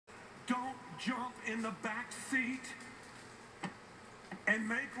jump in the back seat and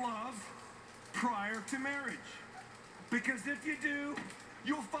make love prior to marriage. Because if you do,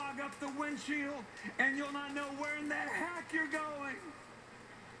 you'll fog up the windshield and you'll not know where in the heck you're going.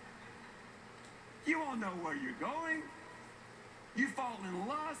 You won't know where you're going. You fall in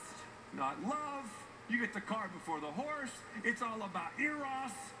lust, not love. You get the cart before the horse. It's all about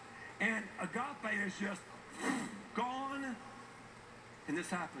eros. And agape is just gone. And this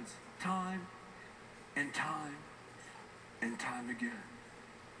happens time and time and time again.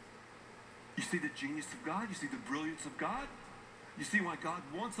 You see the genius of God? You see the brilliance of God? You see why God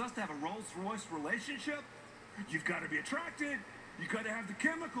wants us to have a Rolls-Royce relationship? You've got to be attracted. You've got to have the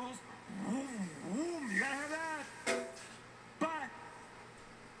chemicals. Boom, boom, you got to have that. But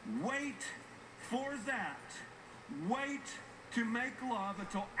wait for that. Wait to make love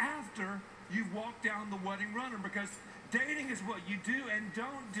until after you've walked down the wedding runner, because dating is what you do and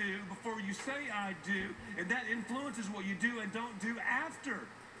don't do before you say I do, and that influences what you do and don't do after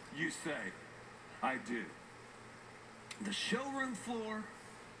you say I do. The showroom floor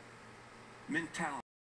mentality.